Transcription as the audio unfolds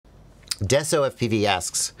Deso FPV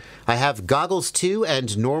asks, I have goggles 2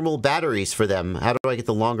 and normal batteries for them. How do I get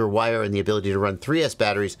the longer wire and the ability to run 3S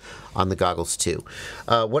batteries on the goggles 2?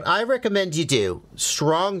 What I recommend you do,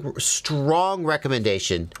 strong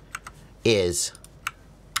recommendation, is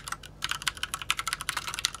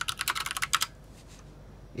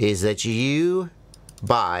that you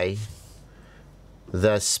buy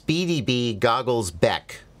the Speedy Bee Goggles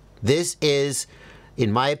Beck. This is,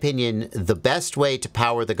 in my opinion, the best way to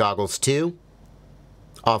power the goggles 2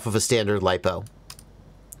 off of a standard LiPo.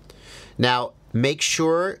 Now, make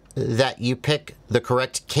sure that you pick the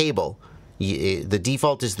correct cable. The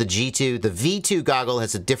default is the G2. The V2 goggle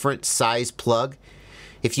has a different size plug.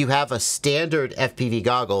 If you have a standard FPV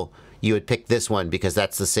goggle, you would pick this one because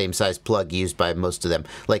that's the same size plug used by most of them,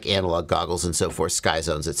 like analog goggles and so forth, Sky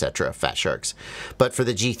Zones, etc., Fat Sharks. But for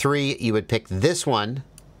the G3, you would pick this one.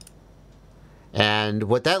 And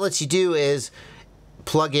what that lets you do is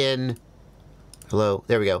plug in,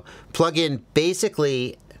 there we go, plug in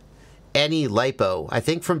basically any LiPo, I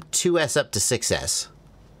think from 2S up to 6S.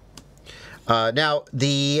 Now,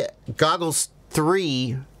 the goggles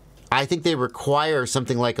 3, I think they require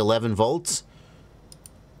something like 11 volts.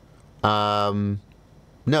 No,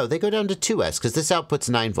 they go down to 2S because this outputs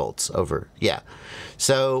 9 volts over, yeah.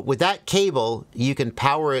 So with that cable, you can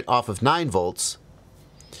power it off of 9 volts.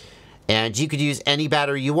 And you could use any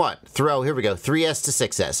battery you want. Here we go, 3S to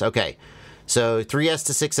 6S. Okay, so 3S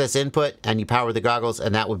to 6S input, and you power the goggles,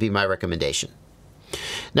 and that would be my recommendation.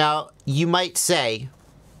 Now, you might say,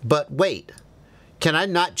 but wait, can I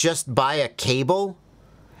not just buy a cable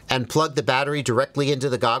and plug the battery directly into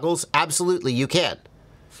the goggles? Absolutely, you can.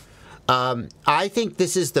 I think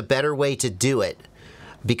this is the better way to do it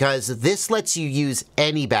because this lets you use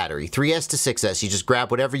any battery, 3S to 6S. You just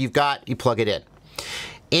grab whatever you've got, you plug it in.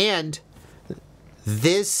 And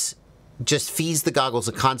this just feeds the goggles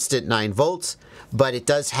a constant 9 volts, but it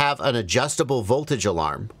does have an adjustable voltage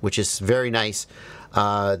alarm, which is very nice.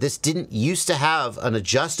 This didn't used to have an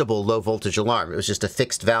adjustable low voltage alarm. It was just a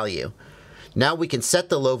fixed value. Now we can set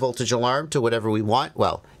the low voltage alarm to whatever we want.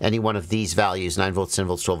 Well, any one of these values, 9 volts, 10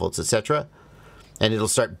 volts, 12 volts, etc. And it'll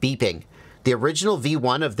start beeping. The original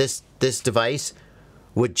V1 of this device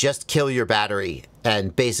would just kill your battery,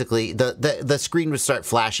 and basically the screen would start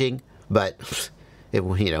flashing, but it,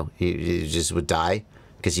 you just would die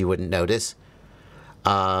because you wouldn't notice.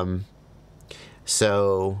 So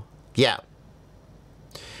yeah.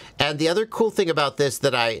 And the other cool thing about this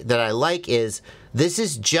that I like is this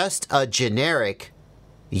is just a generic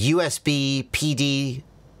USB PD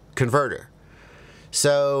converter.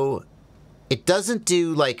 So it doesn't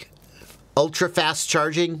do like ultra fast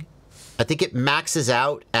charging. I think it maxes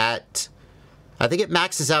out at,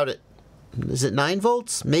 is it 9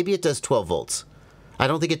 volts? Maybe it does 12 volts. I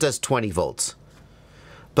don't think it does 20 volts.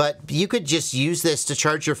 But you could just use this to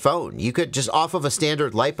charge your phone. You could just off of a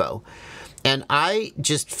standard LiPo. And I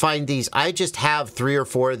just find these, I just have 3 or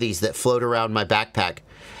 4 of these that float around my backpack.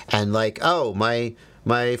 And like, oh, my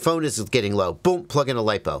phone is getting low. Boom, plug in a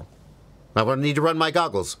LiPo. I need to run my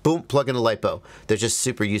goggles. Boom, plug in a LiPo. They're just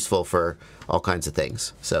super useful for all kinds of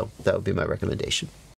things. So that would be my recommendation.